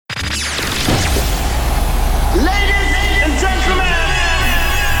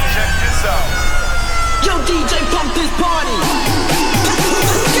DJ, pump this party.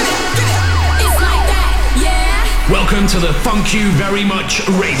 It's like that, yeah. Welcome to the Funk You Very Much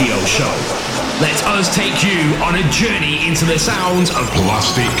radio show. Let us take you on a journey into the sounds of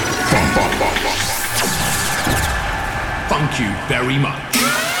Plastik. Funk You Very Much.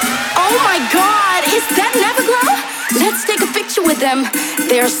 Oh my God, is that NEVERGLOW? Let's take a picture with them.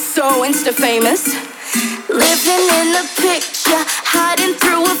 They're so Instafamous. Living in a picture, hiding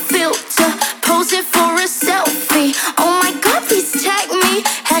through a filter, posing for a selfie. Oh my God, please tag me.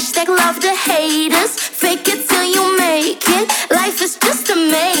 Hashtag love the haters. Fake it till you make it. Life is just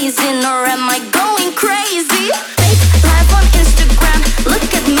amazing, or am I going crazy? Fake live on Instagram.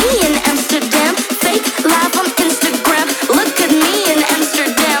 Look at me in Amsterdam. Fake live on Instagram. Look at me in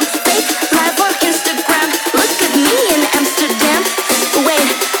Amsterdam. Fake live on Instagram. Look at me in Amsterdam. Wait,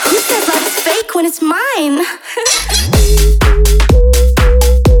 who says life's fake when it's mine?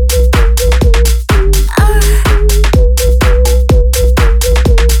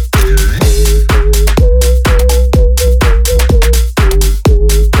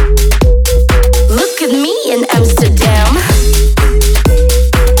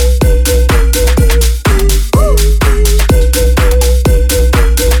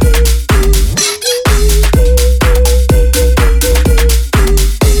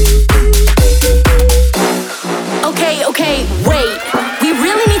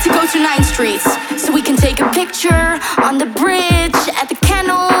 On the bridge, at the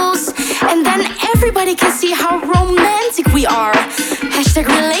kennels, and then everybody can see how romantic we are. Hashtag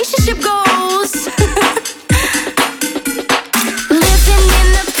relationship goals. Living in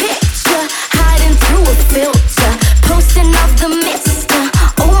a picture, hiding through a filter, posting of the mister.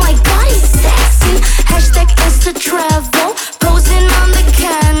 Oh my God, he's sexy. Hashtag Insta travel, posing on the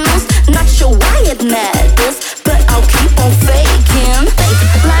canals. Not sure why it matters, but I'll keep on faking. Fake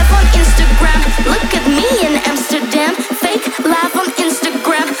live on Instagram. Look at me in Amsterdam. Fake live on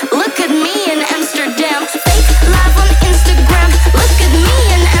Instagram. Look at me in Amsterdam. Fake live on Instagram. Look at me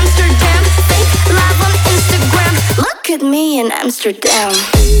in Amsterdam. Fake live on Instagram. Look at me in Amsterdam.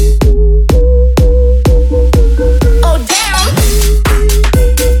 Oh damn.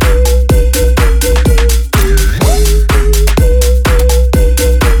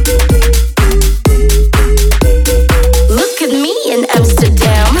 Look at me in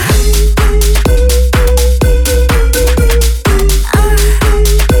Amsterdam.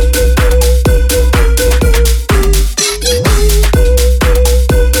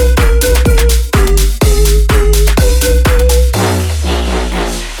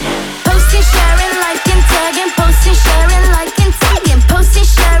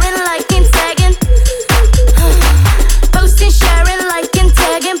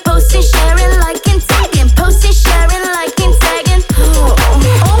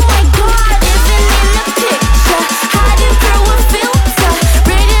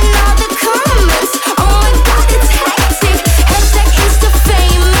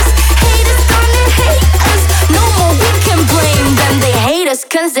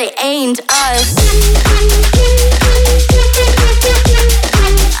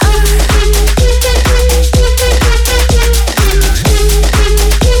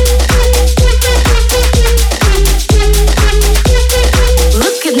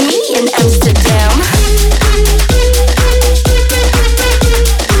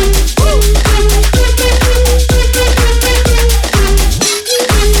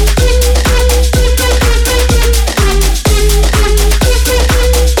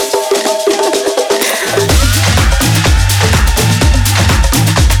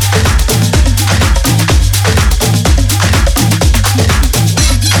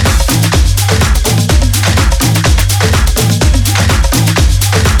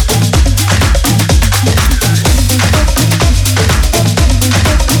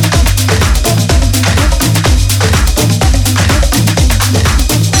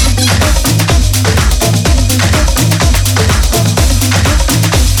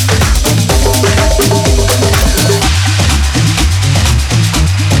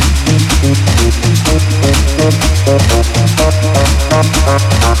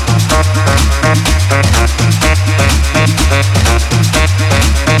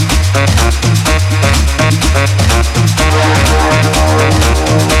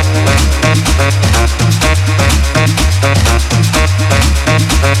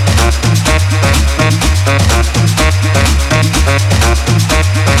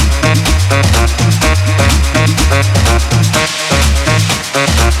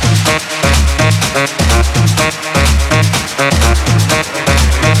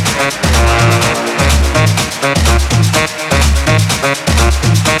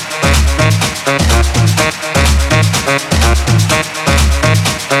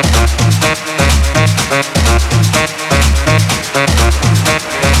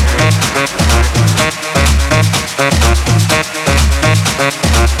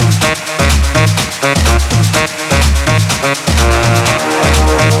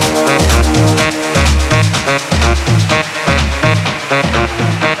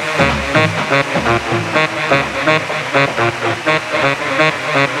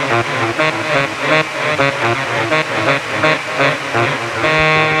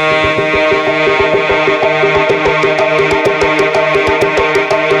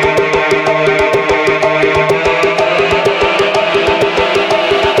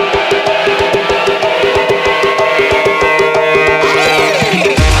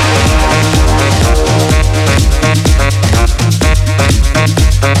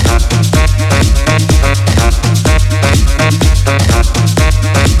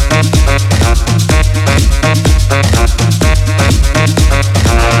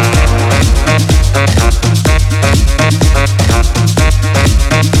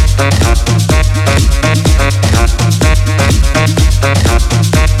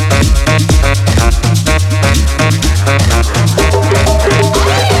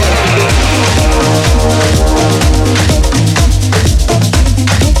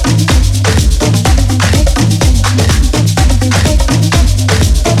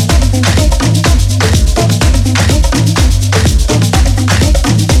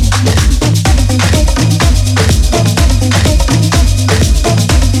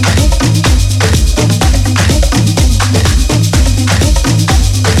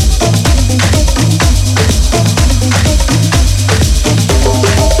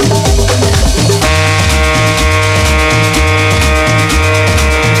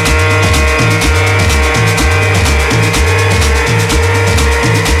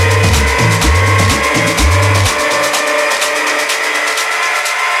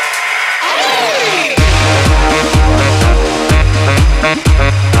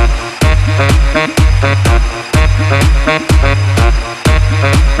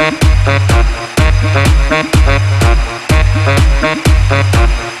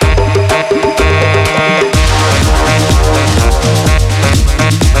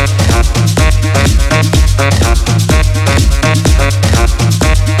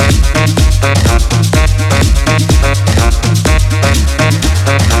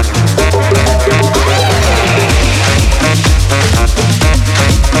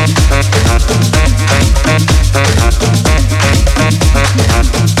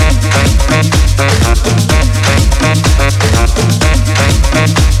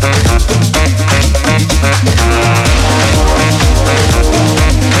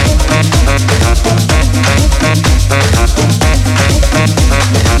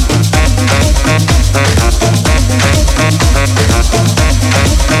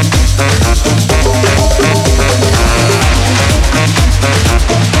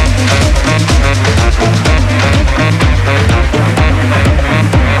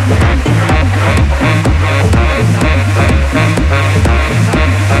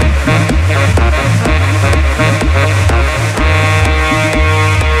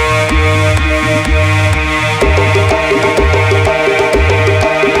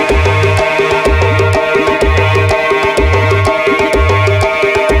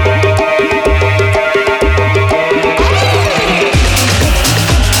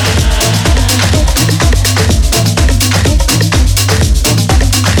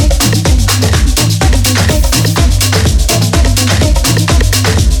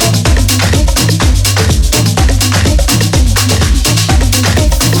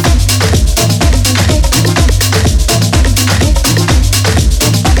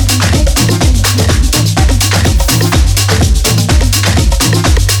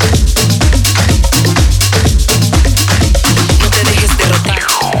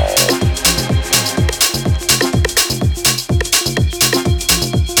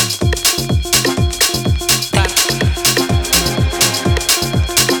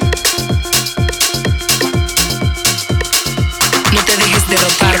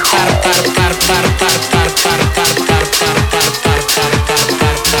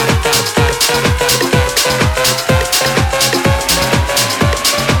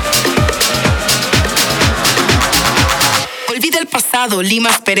 Olvida el pasado,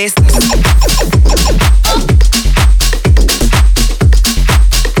 limas perezas.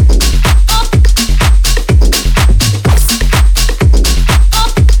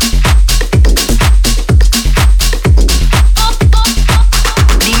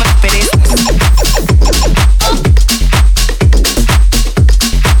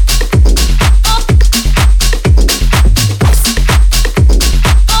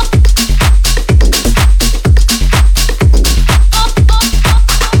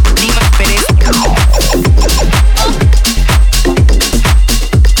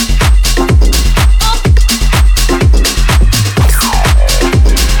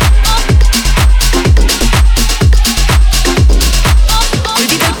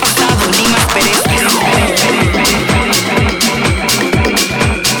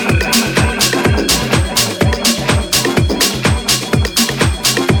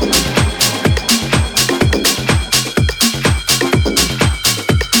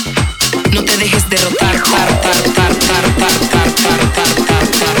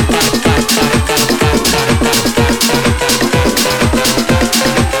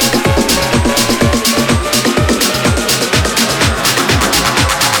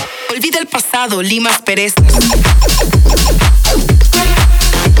 Limas perezas.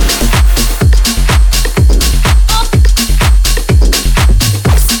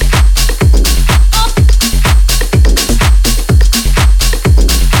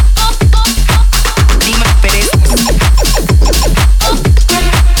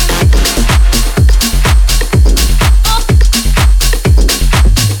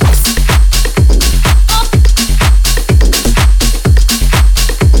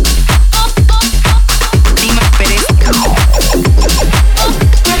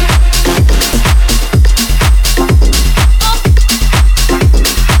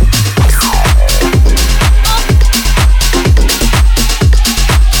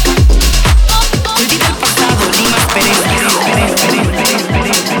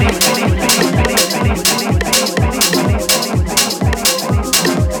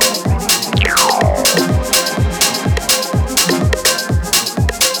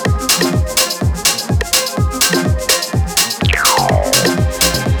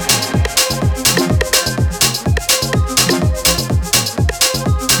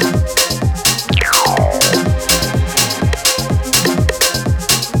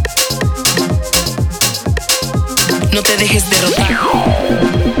 No te dejes derrotar.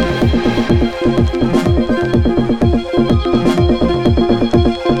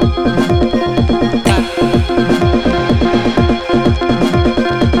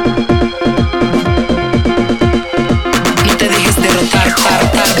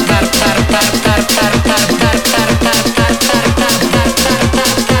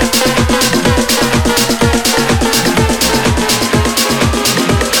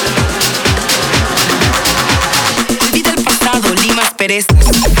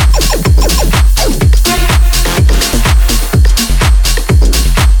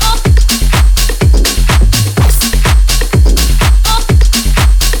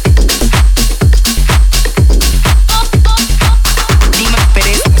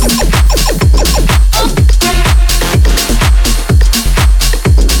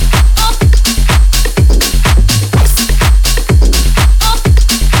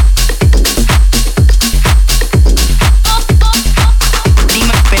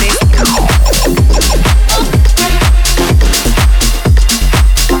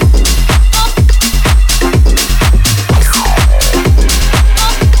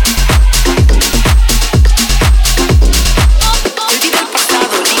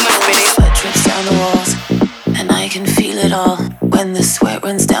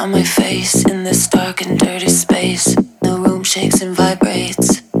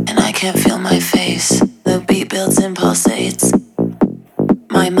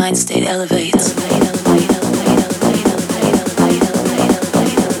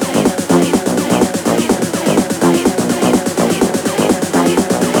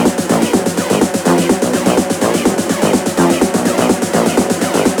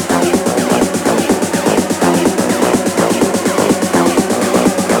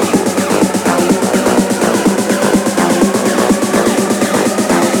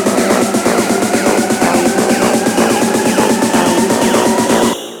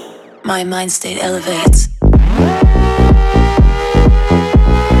 My mind state elevates.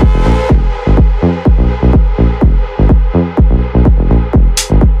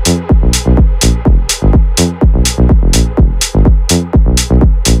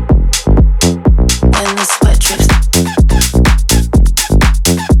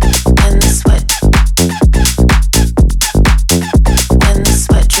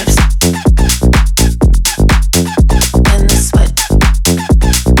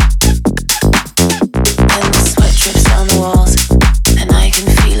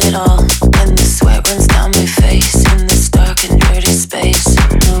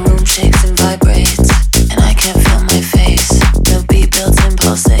 shakes and vibrates, and I can't feel my face. The beat builds and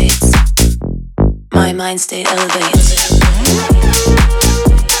pulsates. My mind state elevates.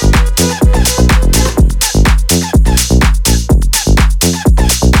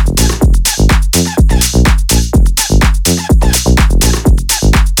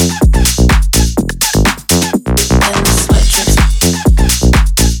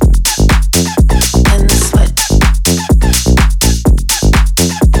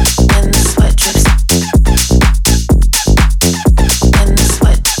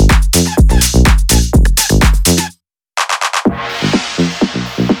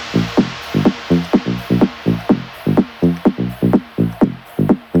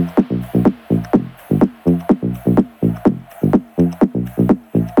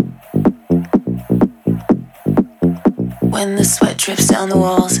 When the sweat drips down the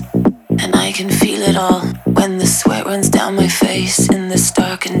walls, and I can feel it all. When the sweat runs down my face in this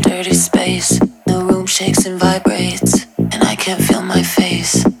dark and dirty space. The room shakes and vibrates, and I can't feel my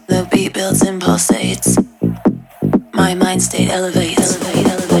face. The beat builds and pulsates. My mind state elevates. Elevate,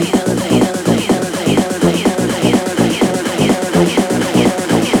 elevate, elevate, elevate, elevate, elevate, elevate, elevate, elevate, elevate, elevate,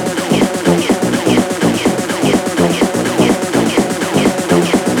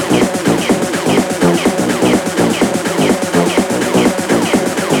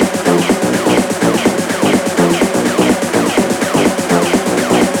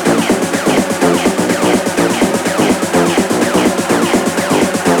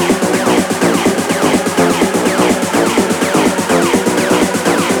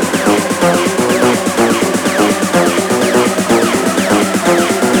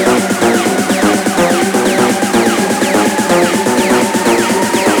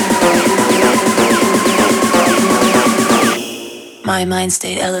 my mind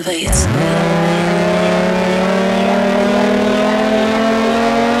state elevates.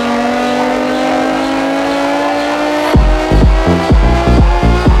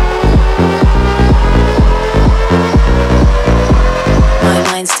 My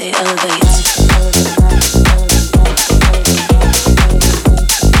mind state elevates.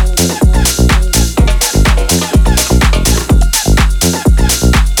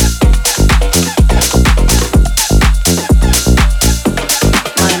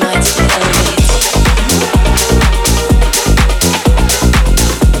 My mind state elevates.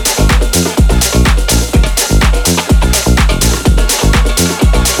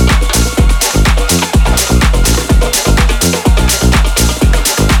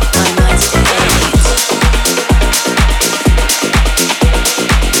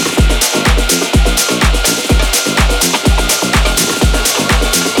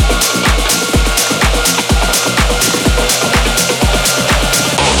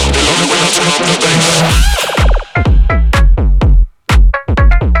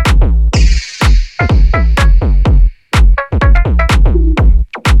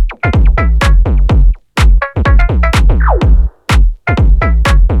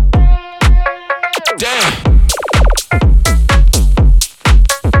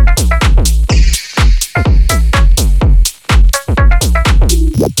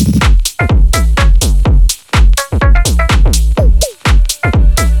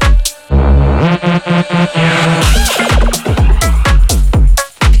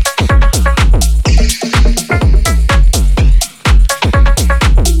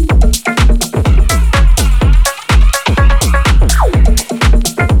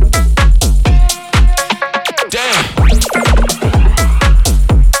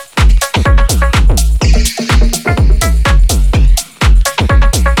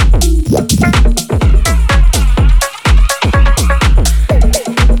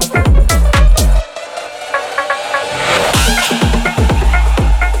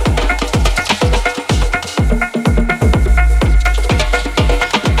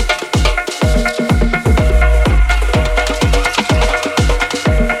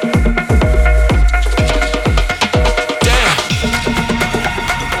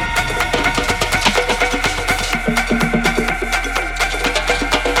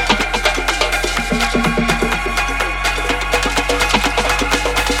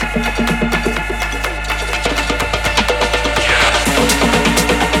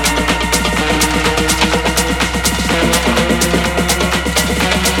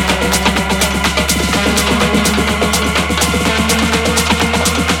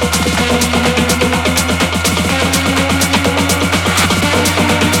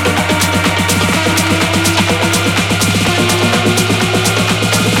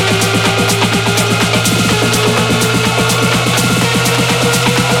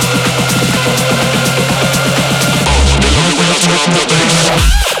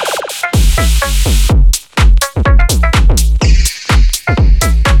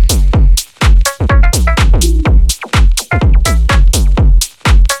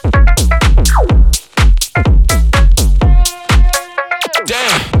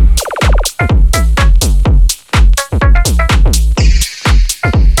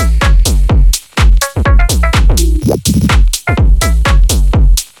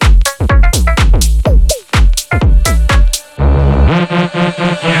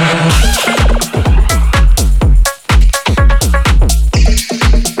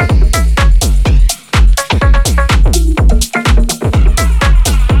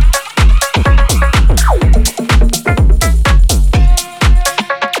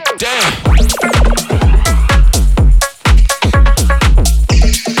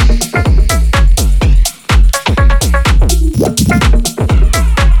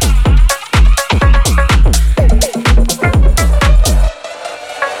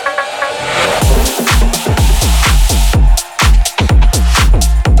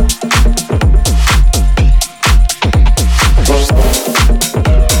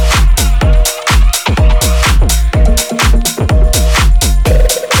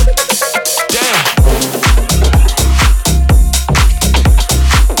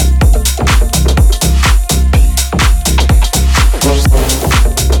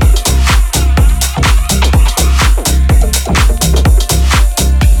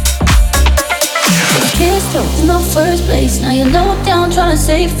 the first place. Now you're low down trying to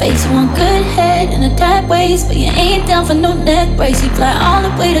save face. You want good head in a tight waist, but you ain't down for no neck brace. You fly all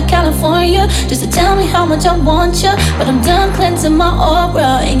the way to California just to tell me how much I want you, but I'm done cleansing my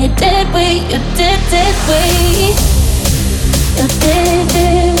aura. And you're dead weight, you're dead, dead weight. You're dead,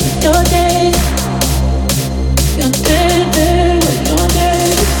 dead, you're dead. You're dead, dead, you're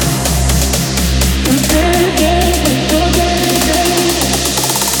dead. You're dead, dead, you're dead.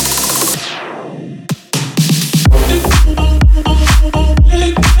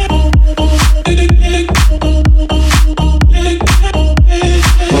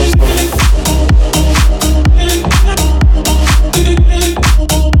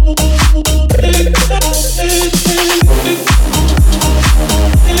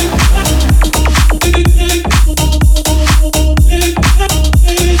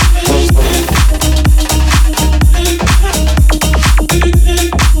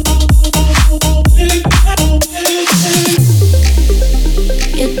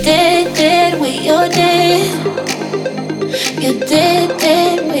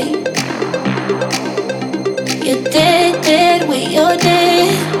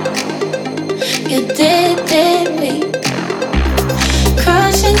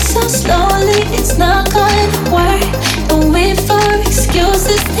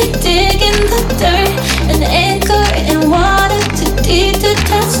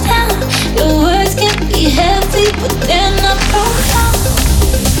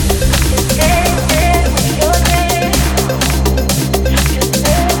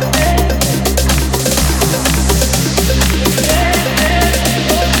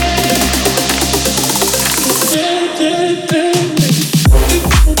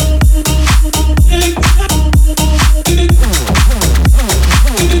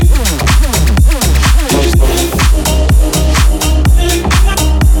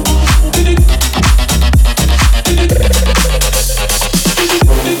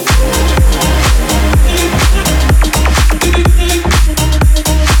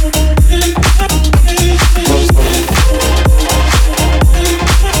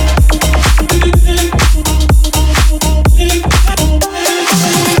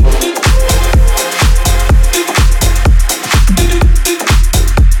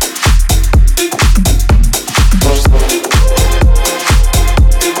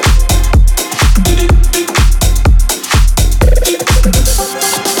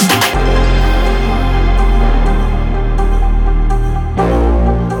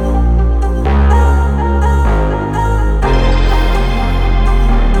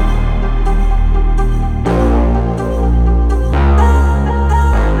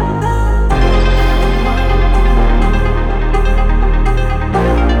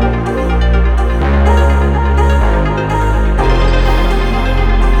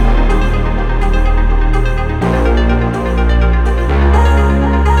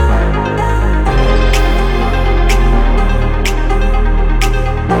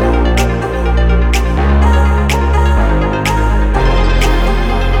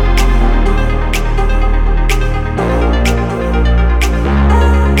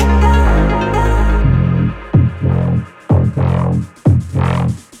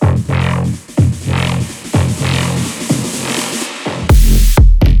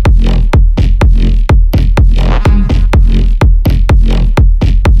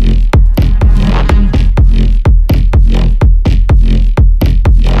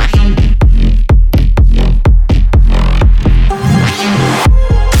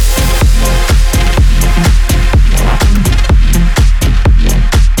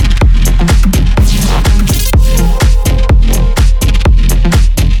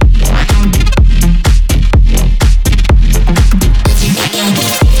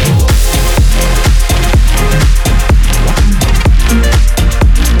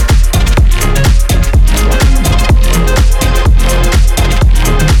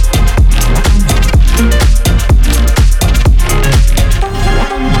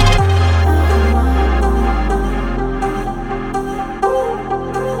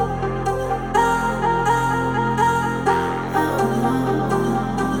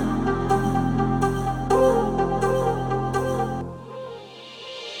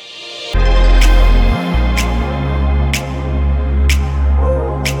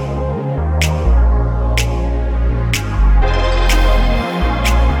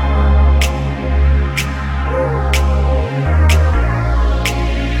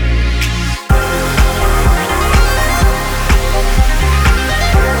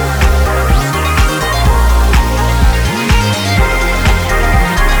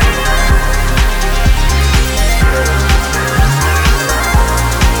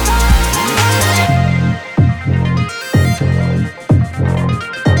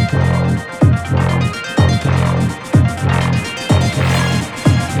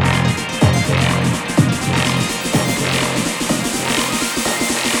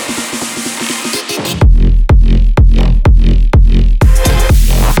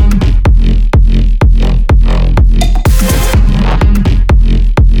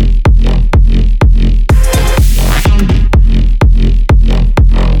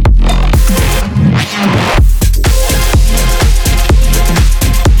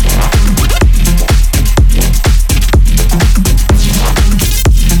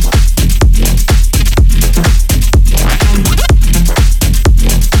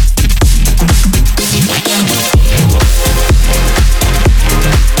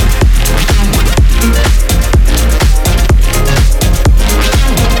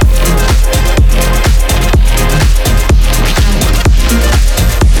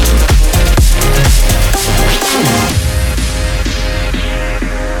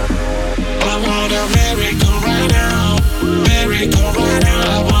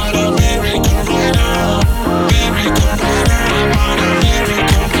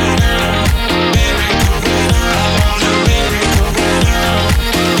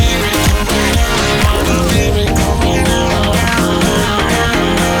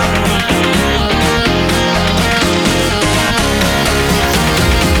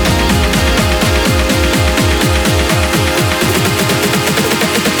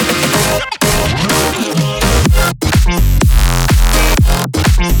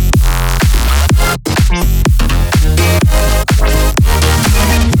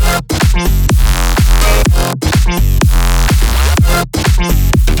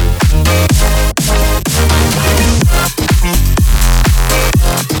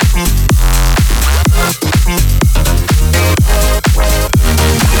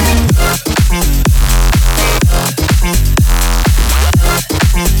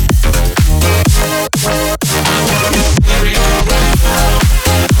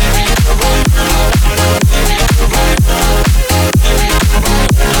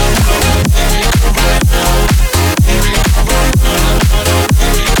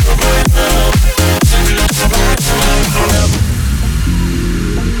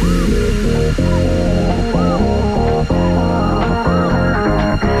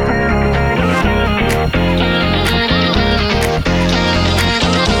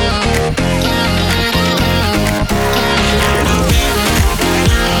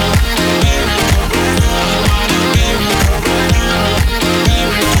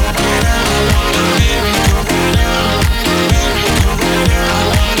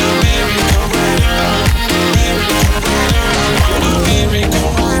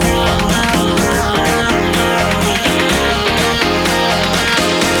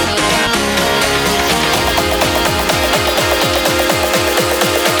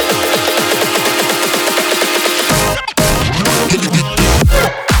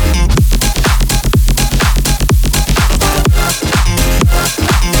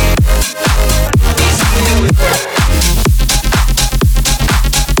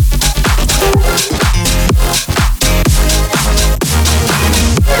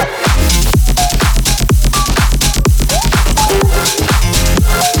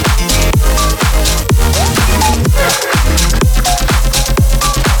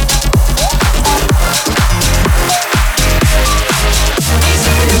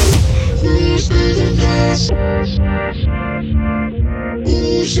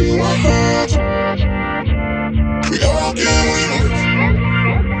 losing my heart. We all get weak.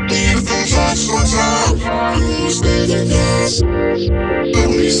 Need a feel touch sometimes. Who's living this? Let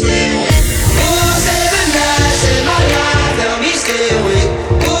me stay awake. Who's living nights in my life? Let me stay awake.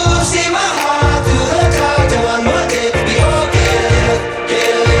 Who's see my heart through the dark to one more day? We all get a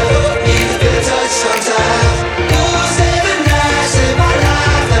little, need a feel touch sometimes. Who's living nights in my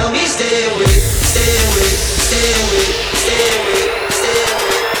life? Let me stay awake, stay awake, stay awake, stay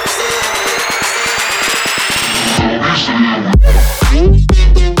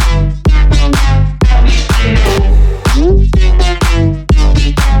awake,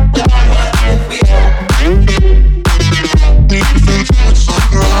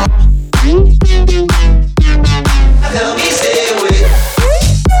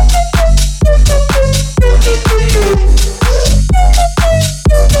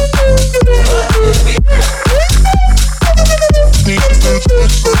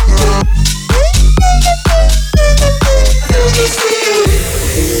 stay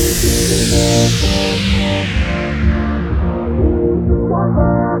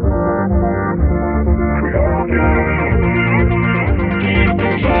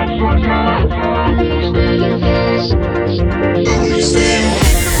awake,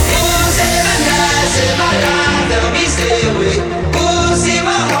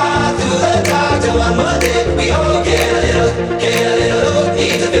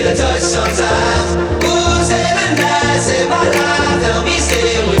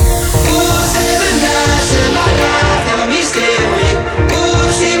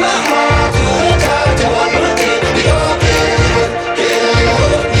 stay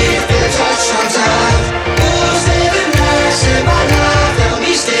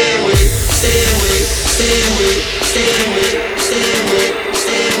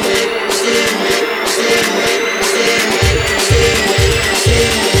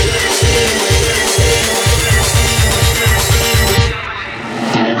awake.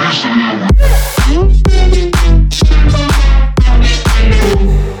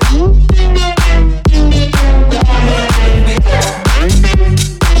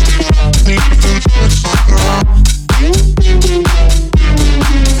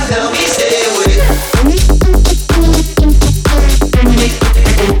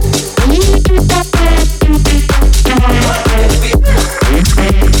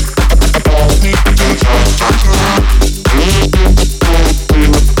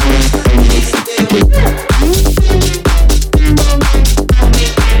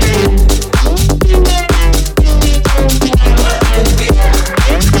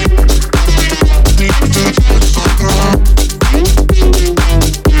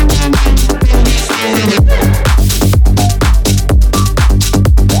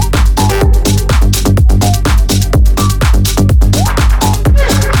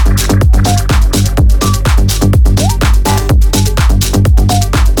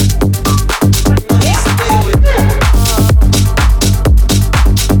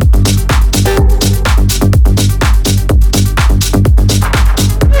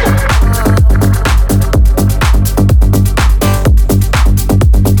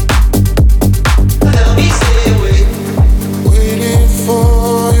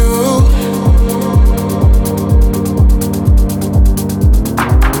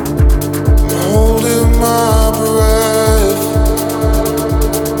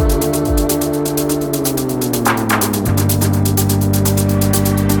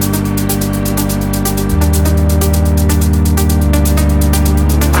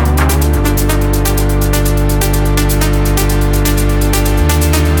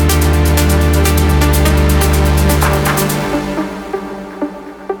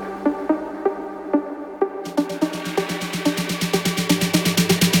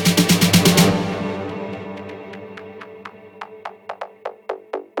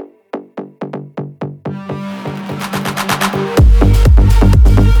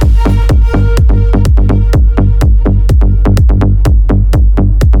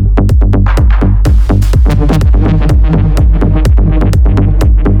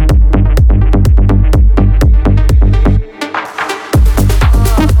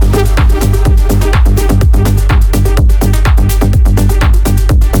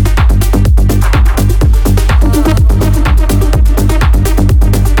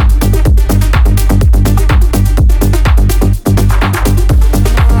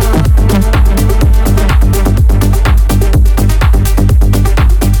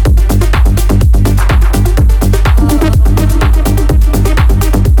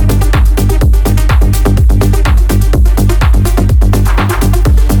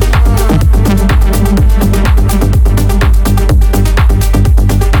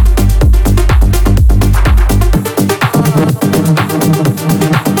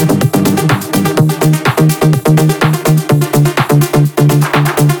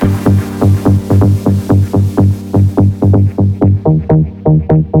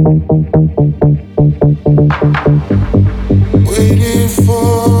 Waiting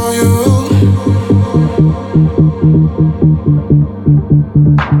for you.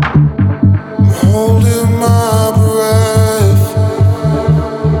 Holding my breath.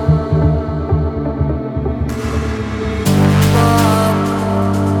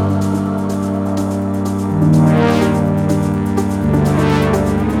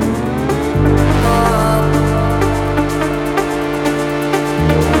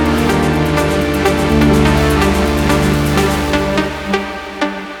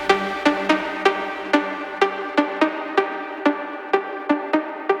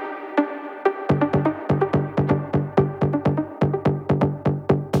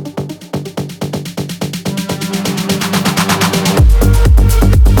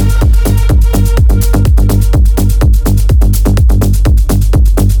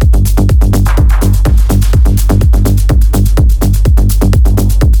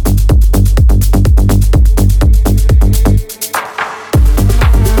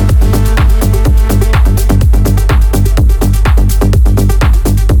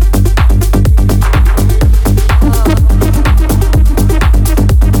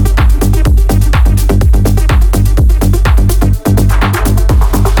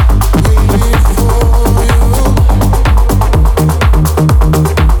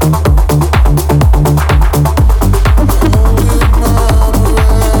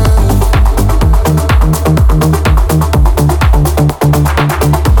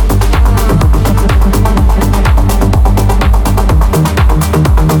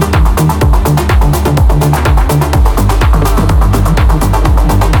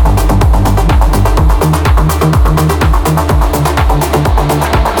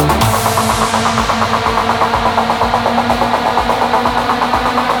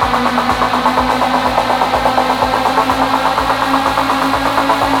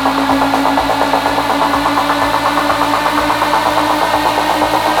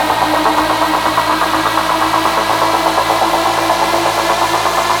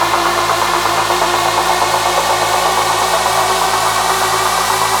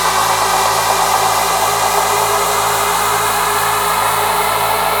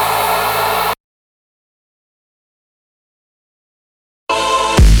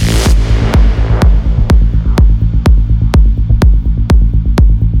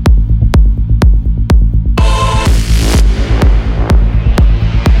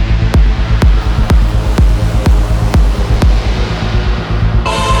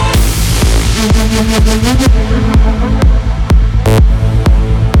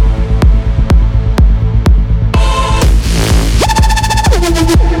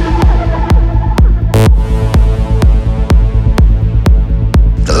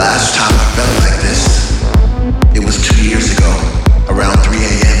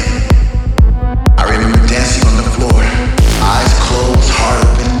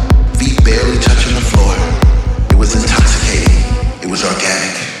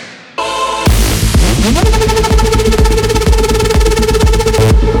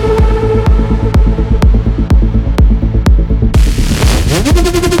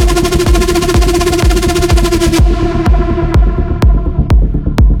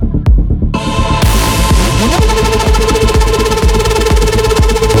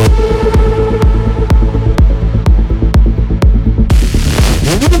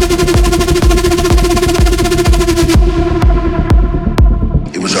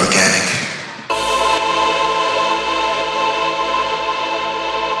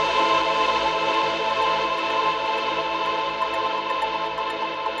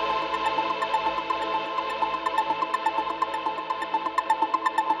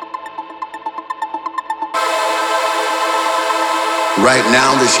 Right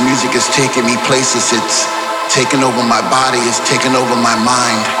now, this music is taking me places. It's taking over my body. It's taking over my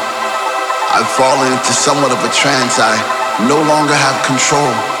mind. I've fallen into somewhat of a trance. I no longer have control.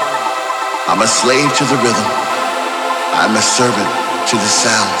 I'm a slave to the rhythm. I'm a servant to the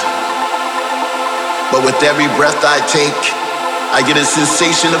sound. But with every breath I take, I get a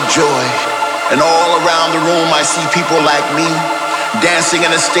sensation of joy. And all around the room, I see people like me, dancing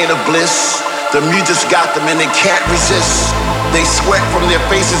in a state of bliss. The music's got them and they can't resist. They sweat from their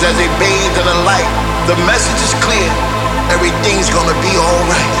faces as they bathe in the light. The message is clear. Everything's gonna be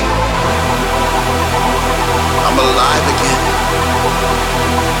alright. I'm alive again.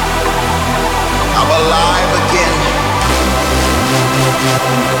 I'm alive again.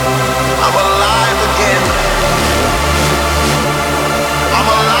 I'm alive again. I'm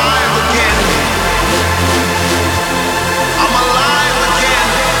alive again. I'm alive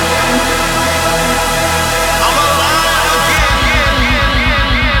again. I'm alive again.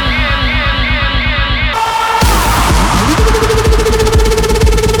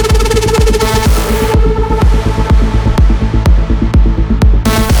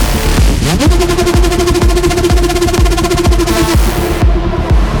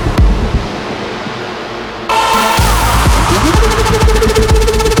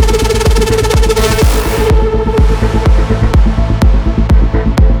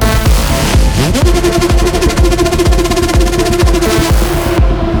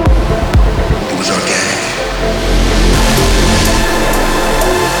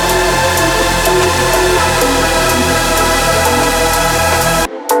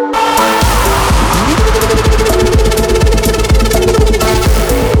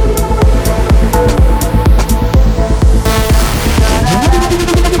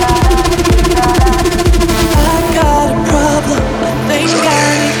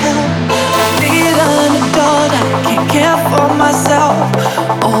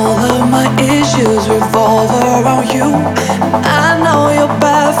 you. I know you're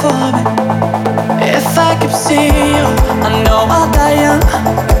bad for me. If I keep seeing you, I know I'll die young.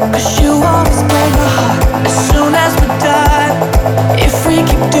 Cause you always break my heart as soon as we die. If we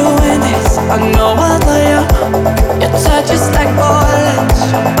keep doing this, I know I'll die young. Your touch is like bullets,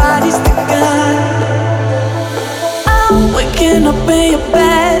 your body's the gun. I'm waking up in your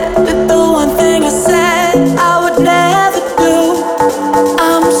bed, did the one thing I said I would never do.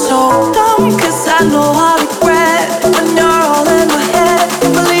 I'm so dumb cause I know I regret when you're all in my head.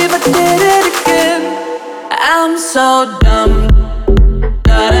 Can't believe I did it again. I'm so dumb.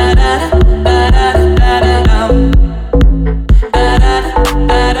 Da da da da da da da dum. Da da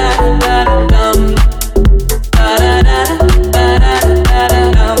da da da da dum. Da da da da da da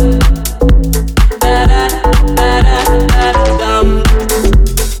dum. Da da da da da dum.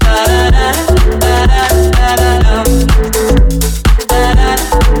 Da da da da da dum.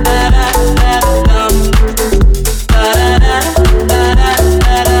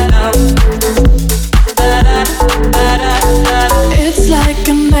 It's like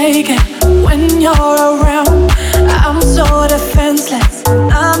I'm naked when you're around. I'm so defenseless,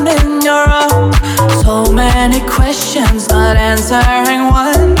 I'm in your arms. So many questions, not answering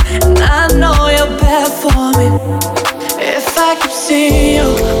one. And I know you're bad for me. If I keep seeing you,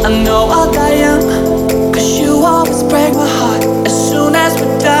 I know I'll die young. Cause you always break my heart as soon as we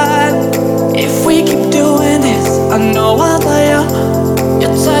die. If we keep doing this, I know I'll die young.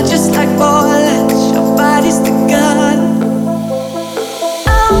 Your touch is like bullets, your body's the gun.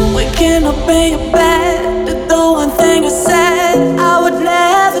 I'm waking up in your bed, did the one thing I said I would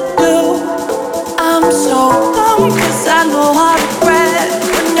never do. I'm so dumb cause I know I regret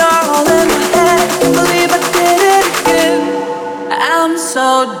when you're all in my head. Can't believe I did it again. I'm so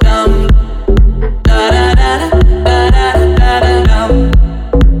dumb. Da da da da da da da dum.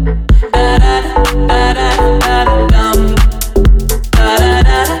 Da da da da da dum. Da da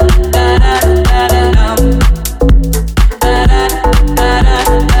da da da da dum. Da da da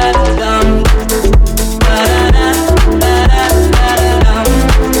da da dum. Da da da da da dum. Da da da da dum.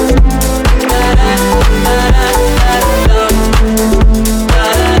 Da da da da dum.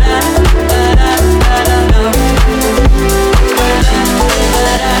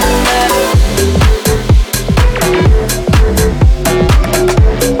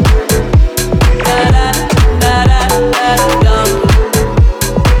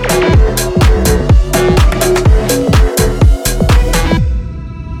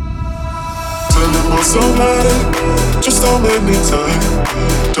 Just how many times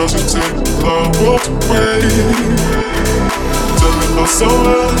does it take love walked away? Telling my soul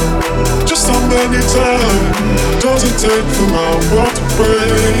just how many times does it take for my walked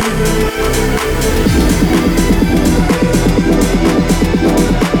away?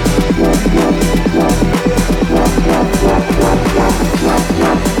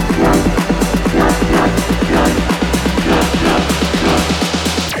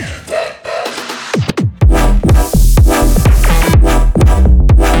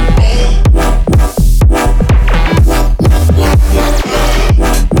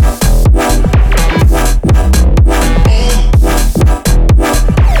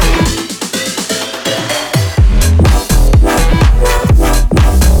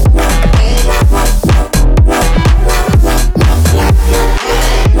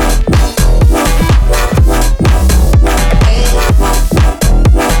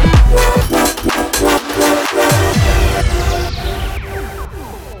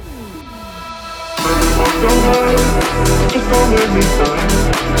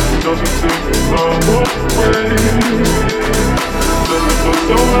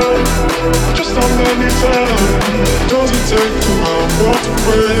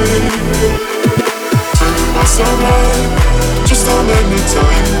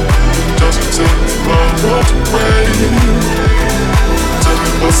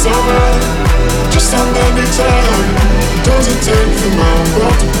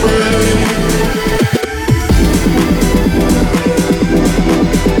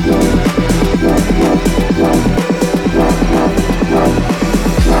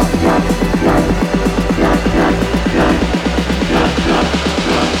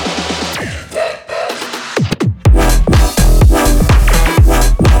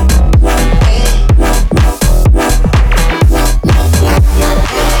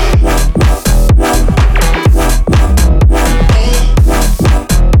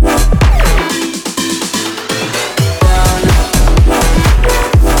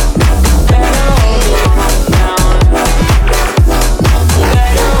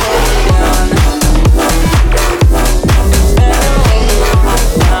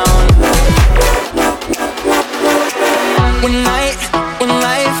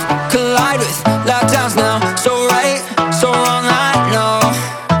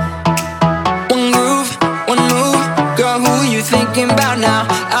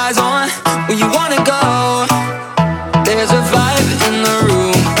 eyes on where you wanna go. There's a vibe in the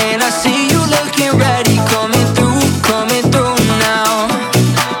room, and I see you looking ready, coming through now.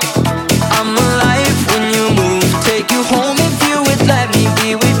 I'm alive when you move, take you home if you would let me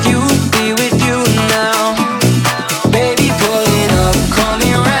be with you now. Baby pulling up,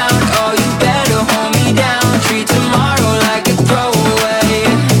 coming round, oh you better hold me down, treat tomorrow like a throwaway.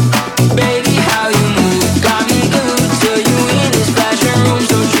 Baby how you move, got me glued to you in this fashion room,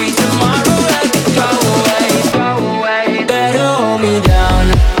 so treat tomorrow like a throwaway. Better hold me down,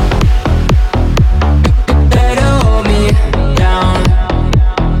 better hold me down,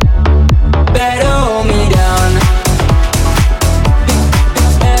 better hold me down,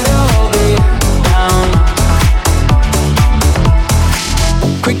 better hold me down.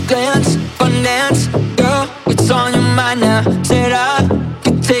 Quick glance, fun dance, girl, what's on your mind now? Said I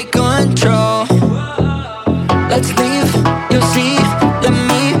could take control. Let's leave, you'll see, let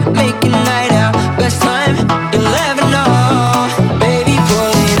me make a night out. Best time you'll ever know. Baby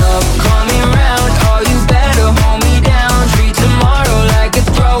pulling up, coming round, oh you better hold me down, treat tomorrow like a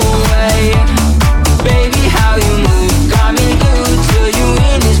throwaway. Baby how you move, got me glued to you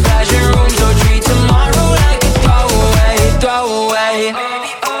in this fashion room, so treat tomorrow like a throwaway.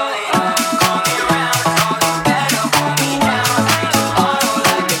 Baby pulling up, coming round, oh you better hold me down, treat tomorrow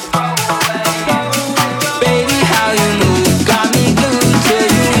like a throwaway. Baby how you move, got me glued to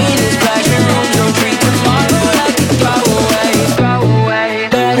you in this fashion room, so treat tomorrow like a throwaway.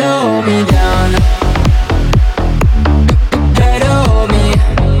 Better hold me down, better hold me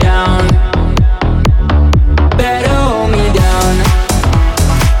down, better hold me down,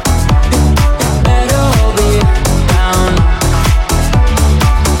 better hold me down.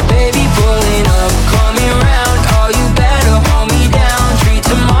 Baby pulling up, coming round, oh you better hold me down, treat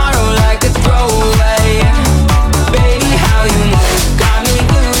tomorrow like a throwaway. Baby how you move, got me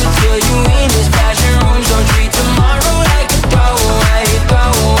glued to you in this fashion room, so treat tomorrow like a throwaway.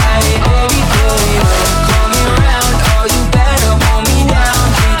 Baby pulling up, coming round, oh you better hold me down,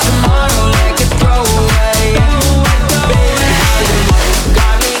 treat tomorrow like a throwaway. Baby how you move,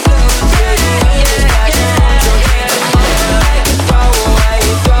 got me glued to you in this fashion room, so treat tomorrow like a throwaway.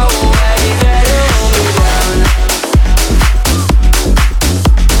 Better hold me down.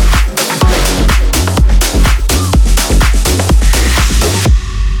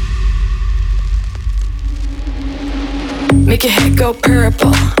 Make your head go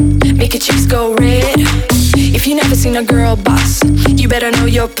purple, make your cheeks go red. If you never seen a girl boss, you better know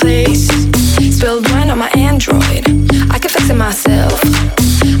your place. Spilled wine on my Android, I can fix it myself.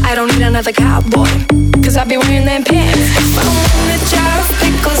 I don't need another cowboy, cause I be wearing them pants. If I want a jar of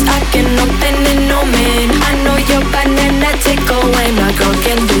pickles, I can open it, no man. I know your banana takeaway, my girl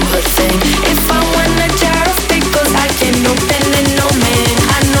can do her thing. If I want a jar of pickles, I can open it, no man.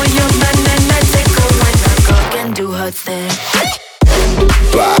 I know your banana takeaway, my girl can do her thing.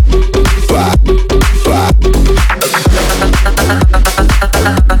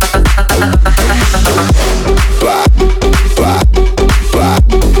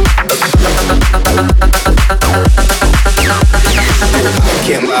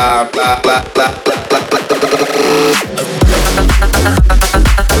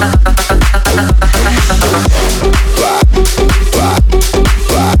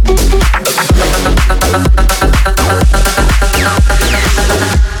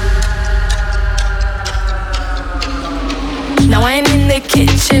 Now I'm in the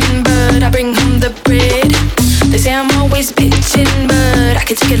kitchen, but I bring home the bread. They say I'm always bitching, but I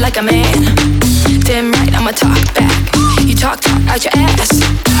can take it like a man. Damn right, I'ma talk back. You talk out your ass,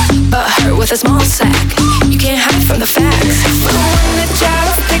 but hurt with a small sack. You can't hide from the facts. If I want a jar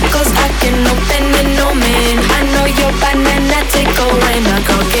of pickles, I can open it, no man. I know your banana takeaway, my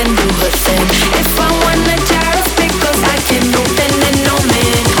girl can do her thing. If I want a jar of pickles, I can open it, no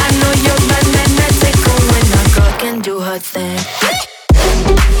man. I know your banana takeaway, my girl can do her thing.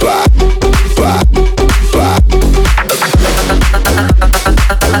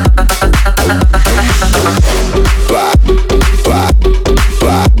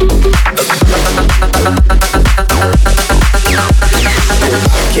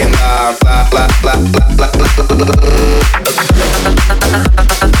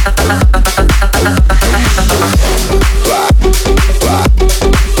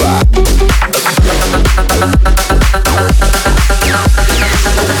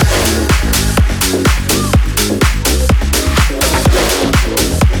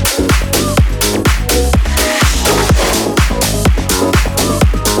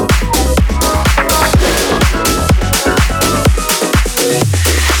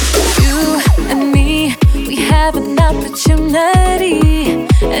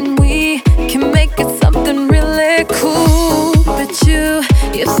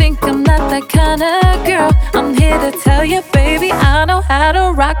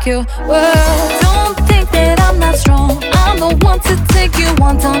 rock your world. Don't think that I'm not strong. I'm the one to take you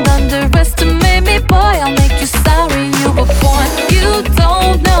on. Don't underestimate me, boy. I'll make you sorry you were born. You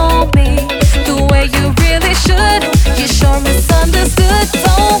don't know me the way you really should. You sure misunderstood.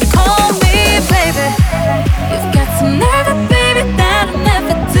 Don't call me baby. You've got some nerve, baby, that I'll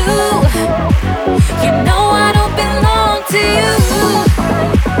never do. You know I don't belong to you.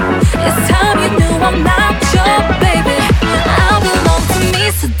 It's time you knew I'm not your baby. I belong to me,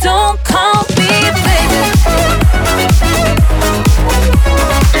 so don't call me baby.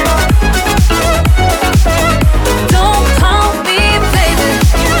 Don't call me baby.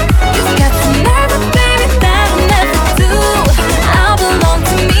 You've got some nerve, baby, that I'll never do. I belong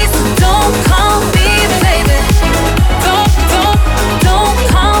to me, so don't call me baby. Don't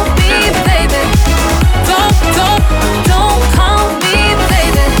call me baby. Don't call me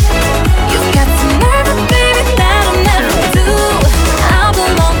baby. You've got some nerve, baby, that I'll never do. I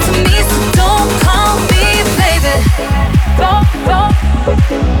belong to me, so don't call me baby. Don't leave.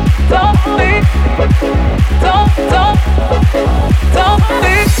 Don't leave.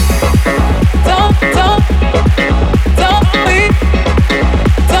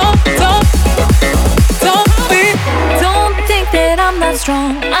 Don't leave. Don't think that I'm not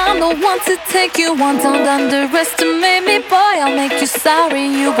strong. I'm the one to take you on. Don't underestimate me, boy. I'll make you sorry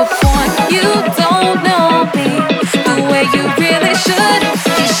you were born. You don't know me the way you really should.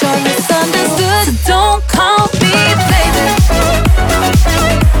 You sure misunderstood, so don't call me